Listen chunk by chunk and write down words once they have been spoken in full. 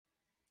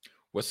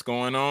What's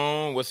going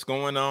on? What's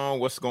going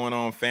on? What's going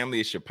on, family?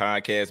 It's your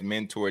podcast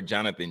mentor,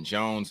 Jonathan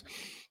Jones.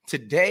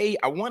 Today,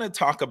 I want to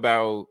talk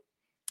about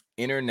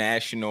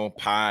International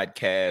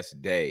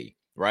Podcast Day,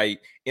 right?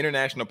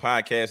 International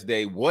Podcast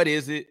Day. What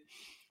is it?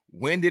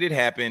 When did it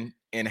happen?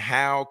 And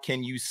how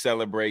can you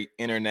celebrate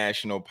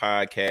International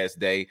Podcast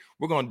Day?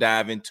 We're going to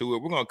dive into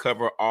it. We're going to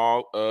cover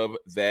all of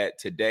that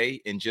today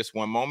in just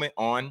one moment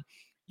on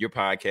your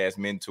podcast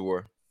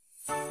mentor.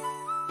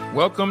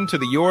 Welcome to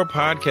the Your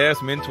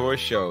Podcast Mentor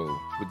Show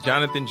with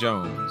Jonathan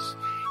Jones.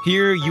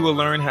 Here you will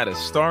learn how to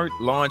start,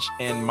 launch,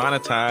 and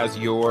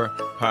monetize your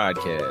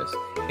podcast.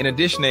 In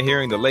addition to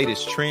hearing the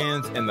latest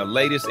trends and the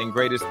latest and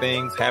greatest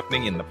things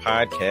happening in the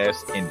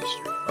podcast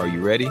industry. Are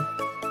you ready?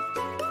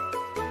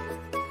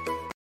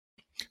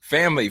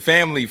 Family,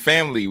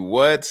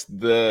 what's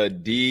the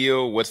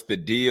deal? What's the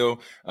deal?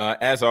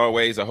 As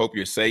always, I hope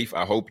you're safe.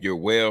 I hope you're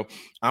well.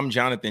 I'm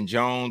Jonathan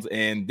Jones,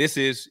 and this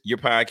is your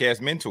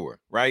podcast mentor,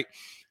 right?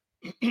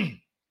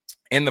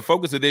 And the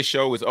focus of this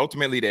show is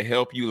ultimately to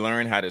help you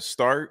learn how to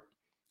start,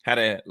 how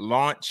to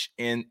launch,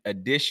 in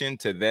addition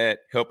to that,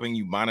 helping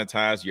you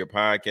monetize your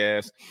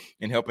podcast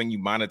and helping you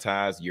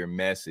monetize your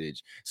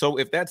message. So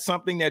if that's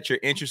something that you're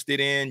interested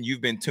in, you've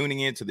been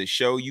tuning into the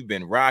show, you've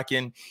been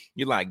rocking,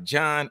 you're like,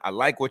 John, I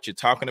like what you're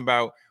talking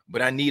about,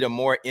 but I need a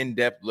more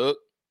in-depth look.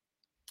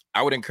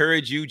 I would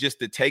encourage you just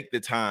to take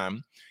the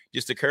time,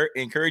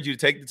 encourage you to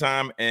take the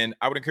time. And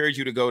I would encourage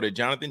you to go to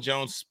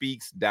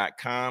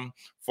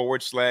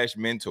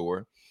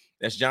jonathanjonespeaks.com/mentor.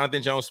 That's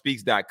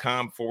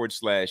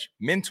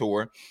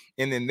jonathanjonespeaks.com/mentor.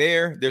 And then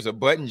there's a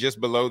button just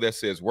below that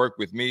says work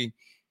with me.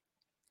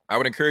 I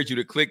would encourage you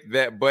to click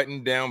that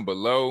button down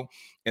below.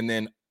 And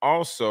then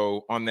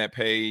also on that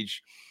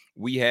page,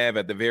 we have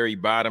at the very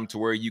bottom to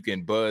where you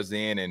can buzz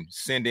in and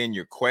send in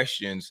your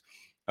questions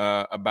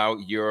about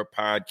your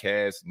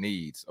podcast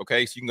needs.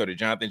 Okay, so you can go to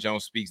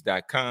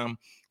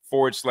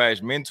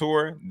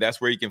jonathanjonespeaks.com/mentor.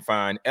 That's where you can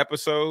find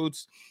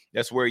episodes.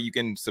 That's where you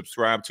can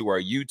subscribe to our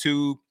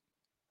YouTube.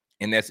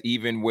 And that's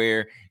even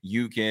where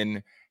you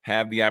can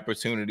have the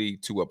opportunity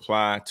to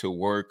apply to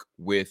work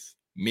with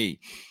me.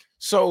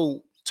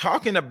 So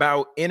talking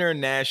about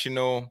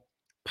International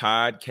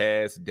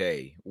Podcast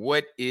Day,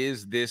 what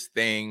is this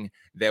thing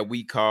that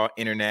we call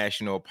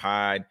International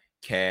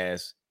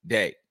Podcast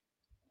Day?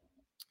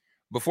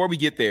 Before we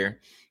get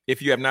there,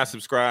 if you have not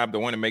subscribed, I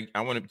want to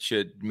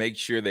make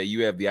sure that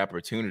you have the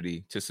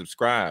opportunity to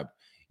subscribe.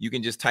 You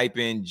can just type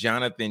in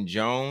Jonathan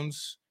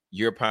Jones,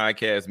 your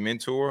podcast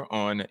mentor,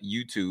 on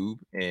YouTube,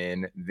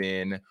 and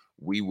then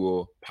we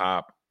will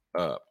pop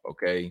up.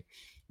 Okay,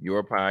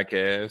 your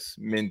podcast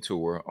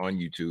mentor on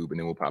YouTube, and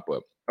then we'll pop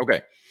up.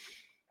 Okay,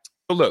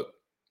 so look,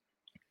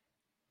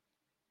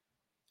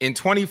 in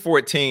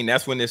 2014,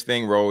 that's when this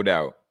thing rolled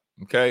out.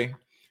 Okay,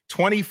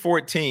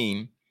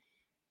 2014.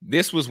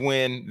 This was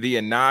when the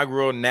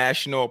inaugural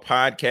National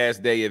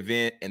Podcast Day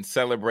event and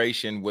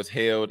celebration was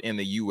held in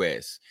the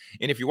U.S.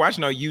 And if you're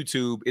watching on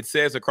YouTube, it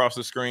says across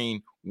the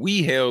screen,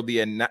 we held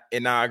the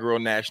inaugural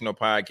National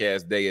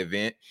Podcast Day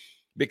event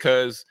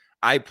because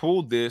I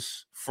pulled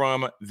this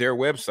from their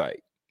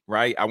website,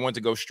 right? I want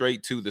to go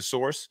straight to the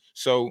source.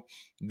 So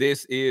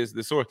this is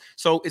the source.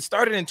 So it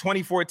started in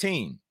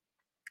 2014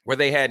 where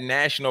they had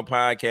National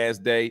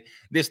Podcast Day.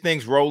 This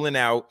thing's rolling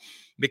out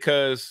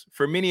because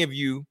for many of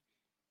you,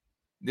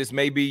 this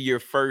may be your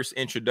first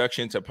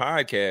introduction to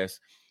podcasts.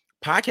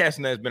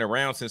 Podcasting has been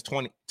around since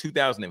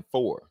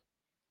 2004.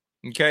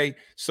 Okay.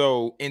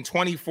 So in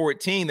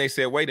 2014, they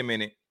said, wait a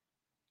minute,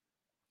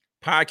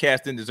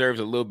 podcasting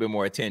deserves a little bit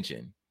more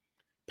attention.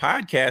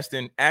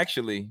 Podcasting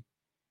actually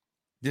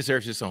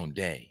deserves its own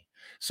day.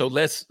 So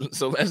let's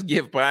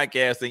give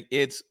podcasting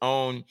its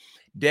own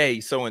day.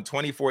 So in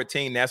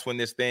 2014, that's when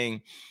this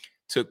thing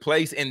took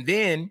place. And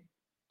then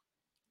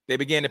they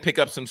began to pick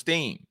up some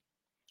steam.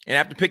 And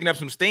after picking up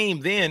some steam,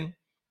 then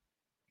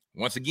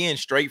once again,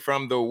 straight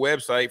from the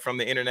website, from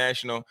the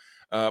International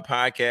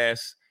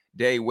Podcast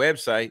Day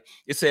website,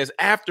 it says,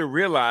 after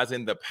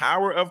realizing the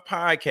power of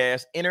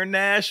podcasts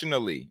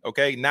internationally,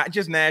 okay, not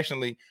just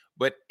nationally,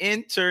 but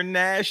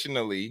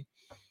internationally,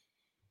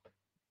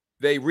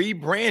 they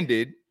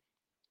rebranded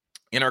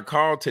and are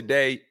called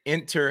today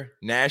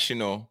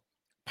International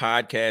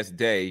Podcast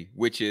Day,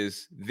 which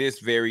is this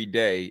very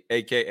day,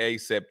 aka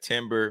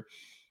September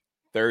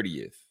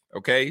 30th.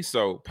 Okay,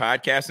 so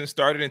podcasting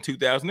started in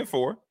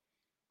 2004.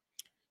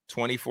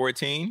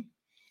 2014,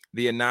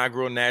 the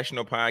inaugural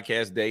National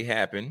Podcast Day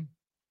happened.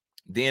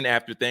 Then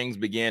after things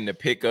began to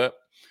pick up,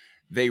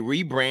 they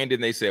rebranded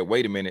and they said,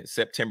 wait a minute,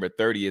 September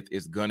 30th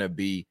is going to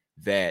be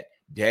that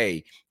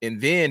day. And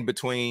then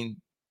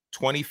between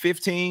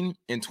 2015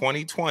 and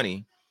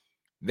 2020,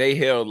 they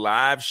held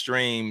live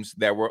streams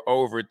that were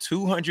over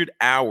 200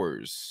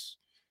 hours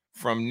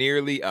from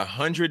nearly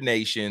 100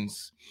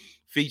 nations,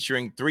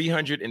 featuring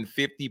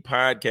 350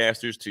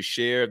 podcasters to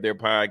share their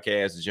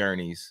podcast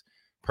journeys,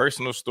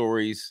 personal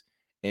stories,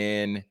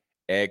 and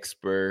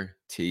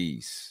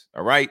expertise.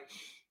 All right.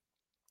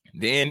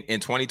 Then in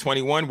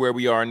 2021, where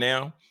we are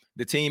now,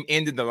 The team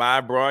ended the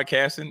live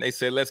broadcasting. They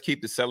said, let's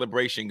keep the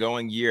celebration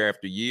going year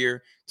after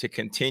year to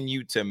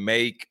continue to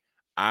make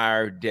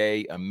our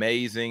day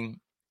amazing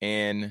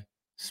and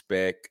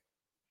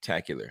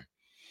spectacular.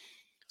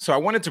 So I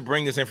wanted to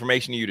bring this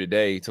information to you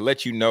today to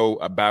let you know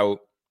about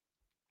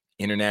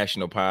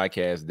International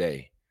Podcast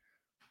Day.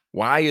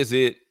 Why is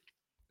it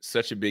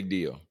such a big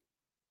deal?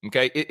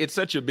 Okay, it's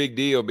such a big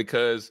deal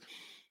because,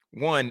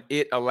 one,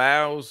 it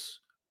allows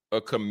a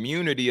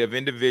community of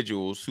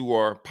individuals who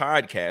are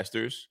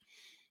podcasters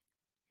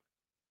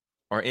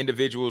or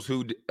individuals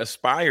who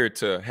aspire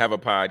to have a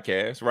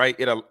podcast, right?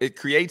 It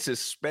creates a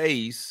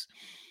space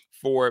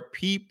for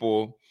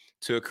people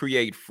to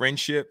create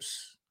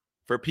friendships,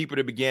 for people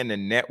to begin to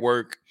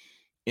network.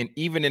 And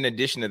even in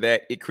addition to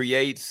that, it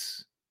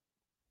creates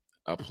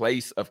a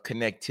place of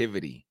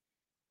connectivity,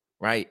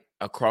 right,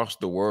 across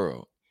the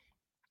world.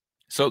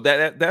 So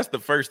that's the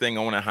first thing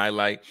I want to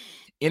highlight.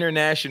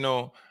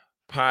 International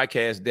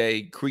Podcast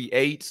Day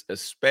creates a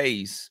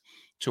space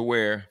to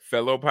where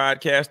fellow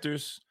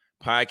podcasters,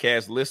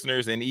 podcast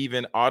listeners, and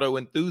even auto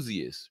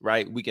enthusiasts,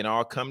 right, we can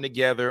all come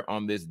together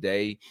on this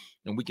day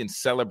and we can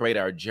celebrate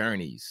our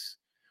journeys.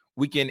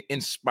 We can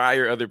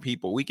inspire other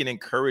people. We can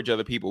encourage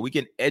other people. We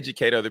can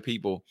educate other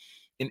people,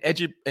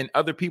 and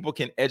other people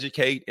can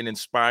educate and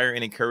inspire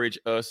and encourage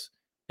us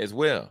as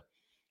well,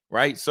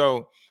 right?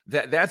 So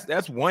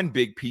that's one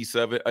big piece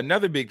of it.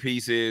 Another big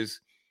piece is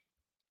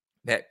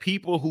that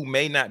people who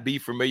may not be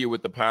familiar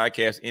with the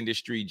podcast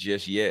industry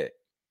just yet,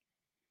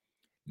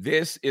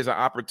 this is an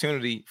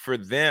opportunity for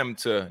them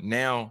to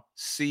now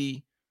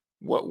see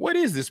what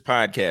is this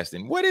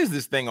podcasting? What is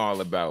this thing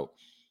all about?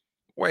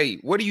 Wait,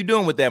 what are you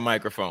doing with that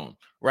microphone?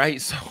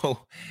 Right? So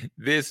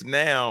this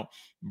now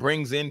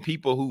brings in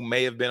people who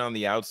may have been on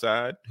the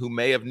outside, who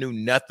may have knew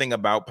nothing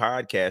about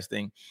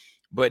podcasting,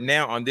 but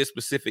now on this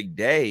specific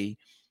day,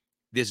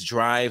 this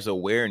drives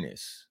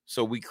awareness.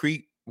 So we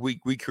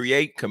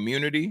create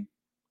community,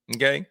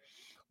 okay?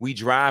 We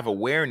drive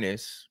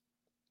awareness,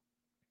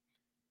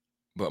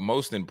 but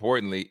most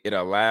importantly, it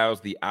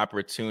allows the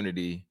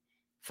opportunity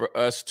for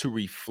us to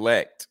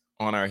reflect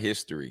on our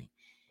history.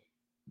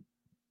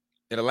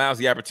 It allows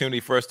the opportunity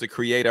for us to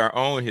create our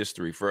own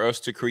history, for us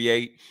to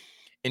create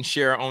and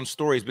share our own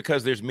stories,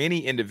 because there's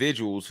many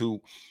individuals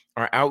who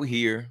are out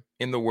here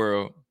in the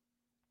world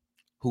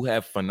who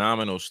have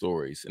phenomenal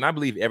stories. And I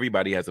believe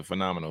everybody has a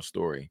phenomenal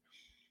story,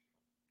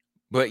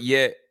 but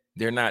yet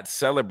they're not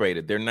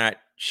celebrated. They're not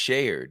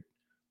shared.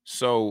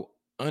 So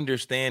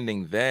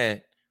understanding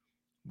that,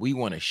 we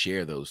want to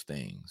share those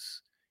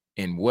things.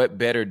 And what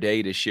better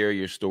day to share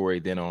your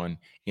story than on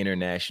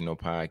International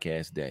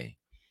Podcast Day?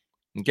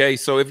 Okay,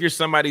 so if you're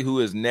somebody who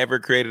has never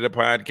created a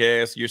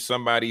podcast, you're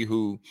somebody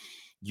who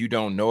you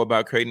don't know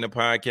about creating a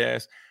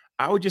podcast,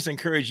 I would just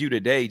encourage you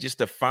today just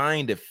to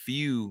find a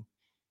few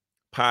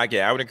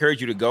podcasts. I would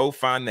encourage you to go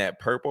find that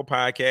Purple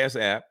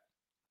Podcast app,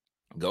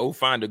 go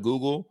find a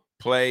Google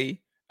Podcast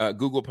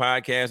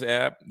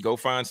app, go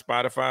find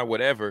Spotify,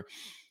 whatever.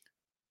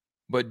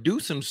 But do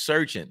some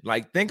searching.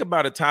 Like, think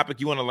about a topic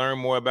you want to learn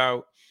more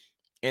about,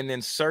 and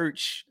then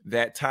search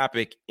that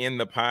topic in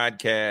the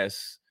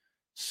podcast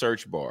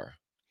search bar.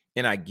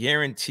 And I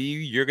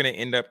guarantee you're going to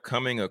end up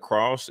coming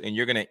across and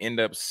you're going to end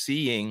up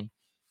seeing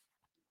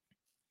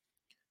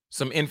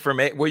some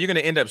information. Well, you're going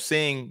to end up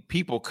seeing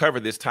people cover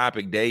this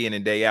topic day in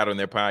and day out on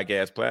their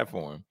podcast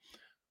platform.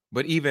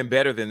 But even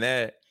better than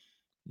that,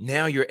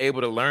 now you're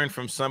able to learn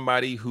from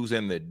somebody who's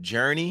in the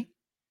journey,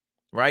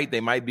 right?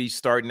 They might be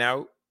starting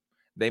out,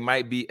 they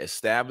might be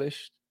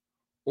established,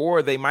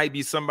 or they might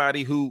be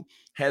somebody who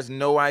has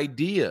no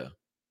idea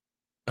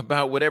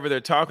about whatever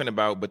they're talking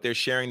about, but they're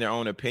sharing their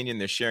own opinion,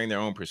 they're sharing their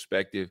own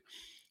perspective.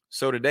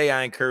 So today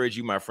I encourage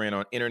you, my friend,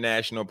 on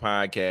International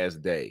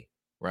Podcast Day,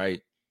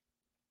 right?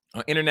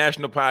 On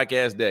International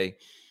Podcast Day,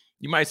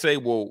 you might say,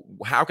 well,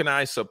 how can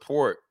I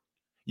support?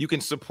 You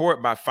can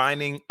support by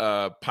finding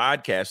a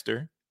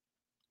podcaster,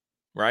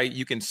 right?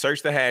 You can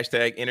search the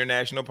hashtag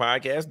International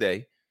Podcast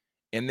Day,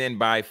 and then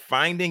by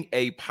finding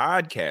a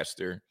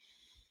podcaster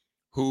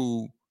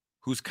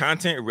whose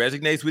content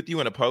resonates with you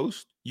in a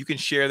post, you can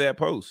share that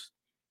post.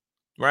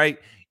 Right?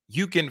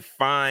 You can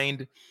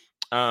find,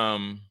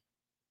 well,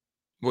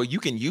 you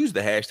can use the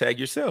hashtag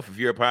yourself if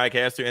you're a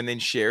podcaster and then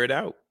share it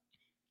out.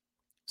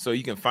 So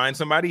you can find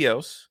somebody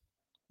else.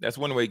 That's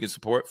one way you can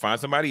support. Find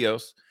somebody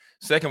else.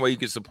 Second way you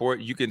can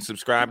support, you can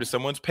subscribe to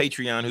someone's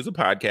Patreon who's a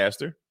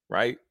podcaster,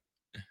 right?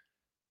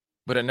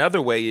 But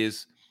another way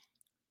is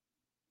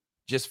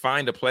just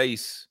find a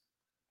place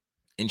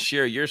and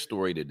share your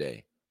story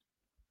today.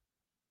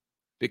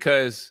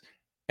 Because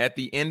at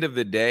the end of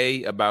the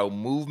day, about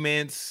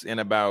movements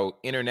and about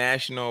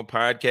international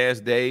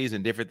podcast days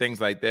and different things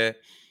like that,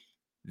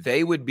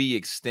 they would be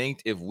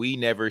extinct if we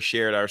never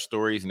shared our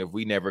stories and if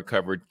we never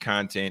covered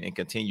content and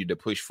continued to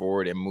push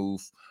forward and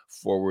move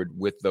forward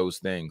with those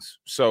things.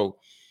 So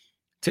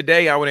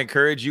today, I would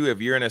encourage you, if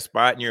you're in a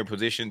spot and you're in a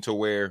position to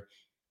where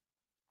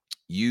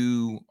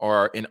you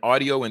are an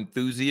audio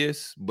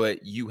enthusiast,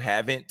 but you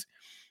haven't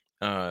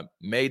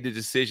made the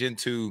decision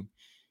to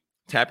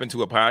tap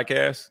into a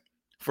podcast,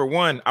 For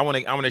one, I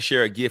want to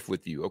share a gift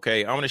with you.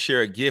 Okay. I want to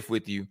share a gift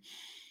with you.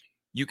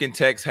 You can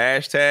text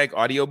hashtag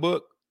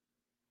audiobook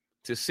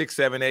to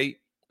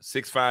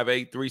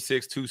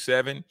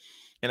 678-658-3627.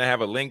 And I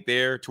have a link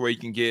there to where you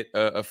can get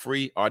a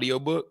free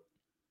audiobook.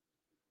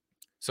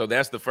 So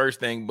that's the first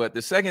thing. But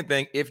the second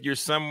thing, if you're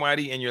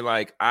somebody and you're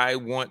like, I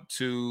want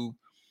to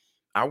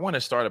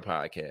start a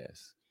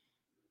podcast,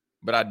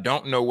 but I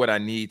don't know what I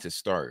need to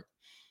start,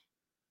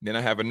 then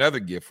I have another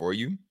gift for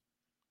you.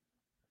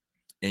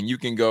 And you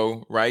can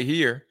go right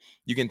here.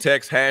 You can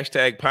text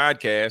hashtag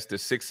podcast to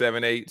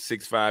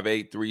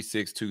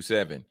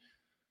 678-658-3627.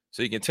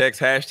 So you can text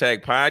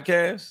hashtag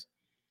podcast,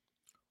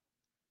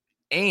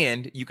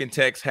 and you can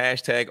text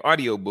hashtag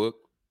audiobook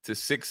to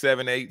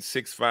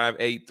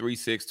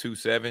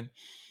 678-658-3627.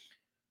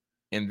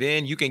 And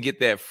then you can get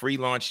that free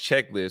launch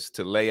checklist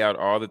to lay out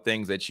all the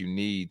things that you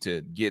need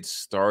to get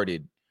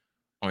started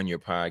on your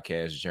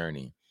podcast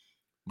journey.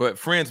 But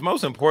friends,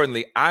 most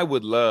importantly, I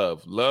would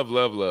love,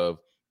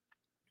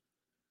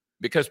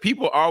 because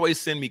people always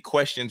send me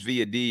questions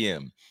via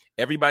DM.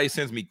 Everybody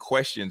sends me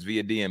questions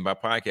via DM by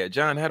podcast.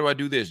 John, how do I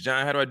do this?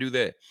 John, how do I do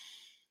that?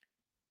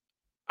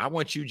 I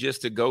want you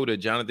just to go to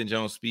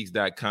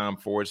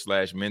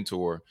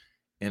jonathanjonespeaks.com/mentor.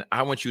 And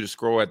I want you to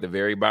scroll at the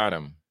very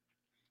bottom.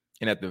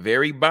 And at the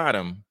very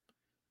bottom,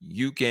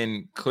 you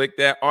can click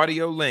that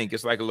audio link.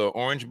 It's like a little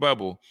orange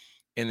bubble.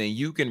 And then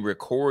you can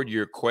record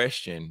your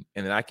question.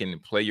 And then I can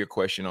play your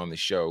question on the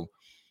show.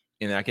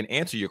 And I can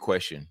answer your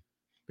question.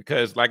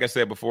 Because like I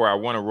said before, I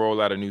want to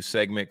roll out a new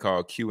segment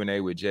called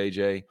Q&A with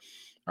JJ,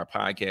 our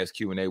podcast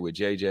Q&A with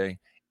JJ,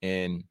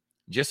 and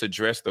just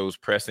address those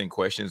pressing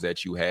questions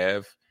that you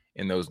have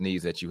and those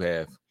needs that you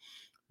have.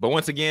 But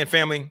once again,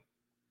 family,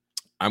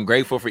 I'm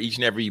grateful for each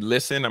and every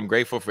listen. I'm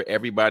grateful for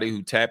everybody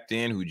who tapped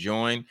in, who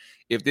joined.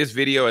 If this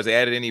video has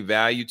added any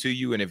value to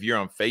you, and if you're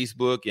on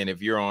Facebook and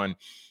if you're on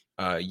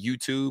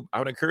YouTube, I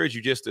would encourage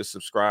you just to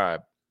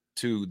subscribe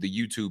to the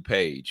YouTube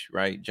page,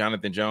 right?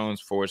 Jonathan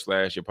Jones / your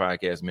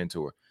podcast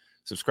mentor.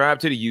 Subscribe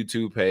to the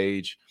YouTube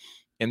page,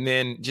 and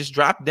then just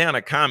drop down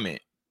a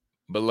comment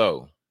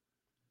below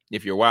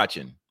if you're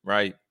watching,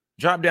 right?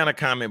 Drop down a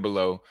comment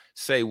below.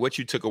 Say what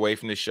you took away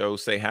from the show.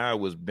 Say how it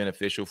was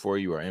beneficial for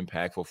you or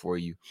impactful for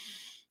you.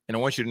 And I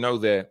want you to know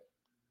that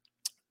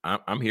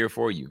I'm here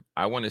for you.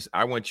 I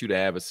want you to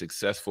have a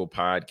successful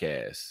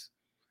podcast.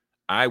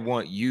 I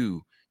want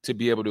you to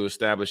be able to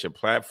establish a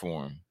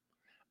platform.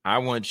 I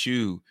want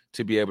you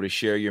to be able to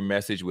share your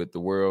message with the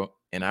world.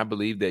 And I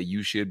believe that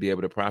you should be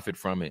able to profit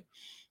from it,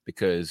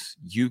 because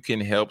you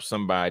can help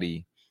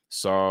somebody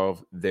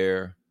solve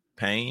their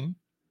pain.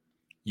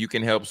 You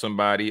can help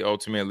somebody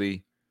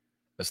ultimately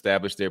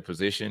establish their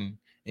position,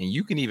 and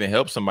you can even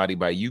help somebody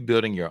by you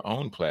building your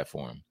own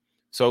platform.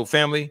 So,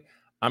 family,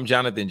 I'm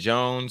Jonathan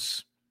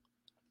Jones,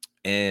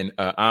 and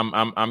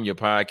I'm your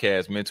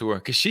podcast mentor.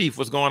 Kashif,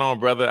 what's going on,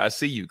 brother? I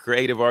see you.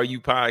 Creative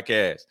RU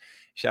Podcast.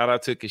 Shout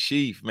out to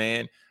Kashif,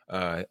 man.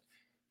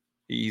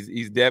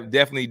 He's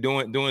definitely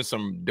doing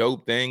some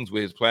dope things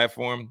with his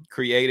platform,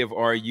 Creative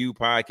RU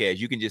Podcast.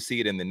 You can just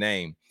see it in the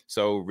name.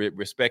 So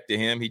respect to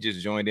him. He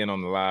just joined in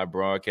on the live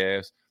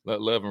broadcast.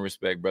 Love and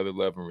respect, brother.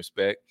 Love and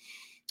respect.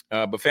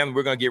 But family,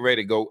 we're going to get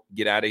ready to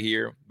get out of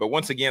here. But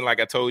once again,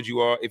 like I told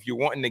you all, if you're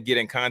wanting to get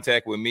in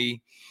contact with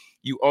me,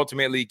 you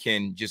ultimately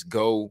can just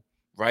go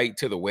right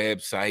to the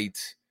website.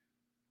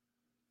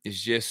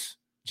 It's just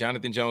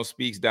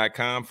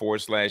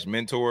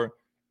jonathanjonespeaks.com/mentor.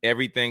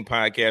 Everything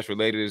podcast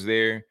related is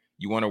there.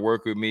 You want to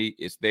work with me,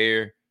 it's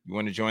there. You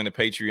want to join the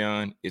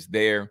Patreon, it's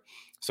there.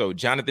 So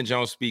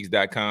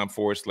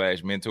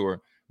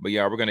jonathanjonespeaks.com/mentor. But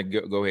y'all, we're going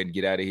to go ahead and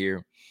get out of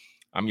here.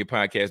 I'm your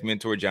podcast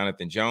mentor,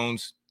 Jonathan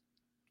Jones.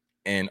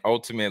 And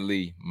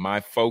ultimately, my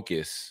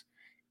focus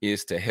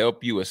is to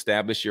help you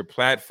establish your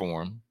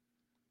platform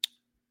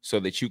so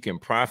that you can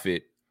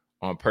profit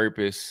on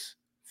purpose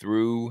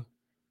through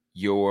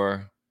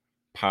your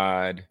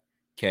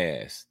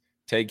podcast.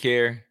 Take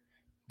care.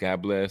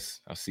 God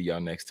bless. I'll see y'all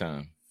next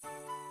time.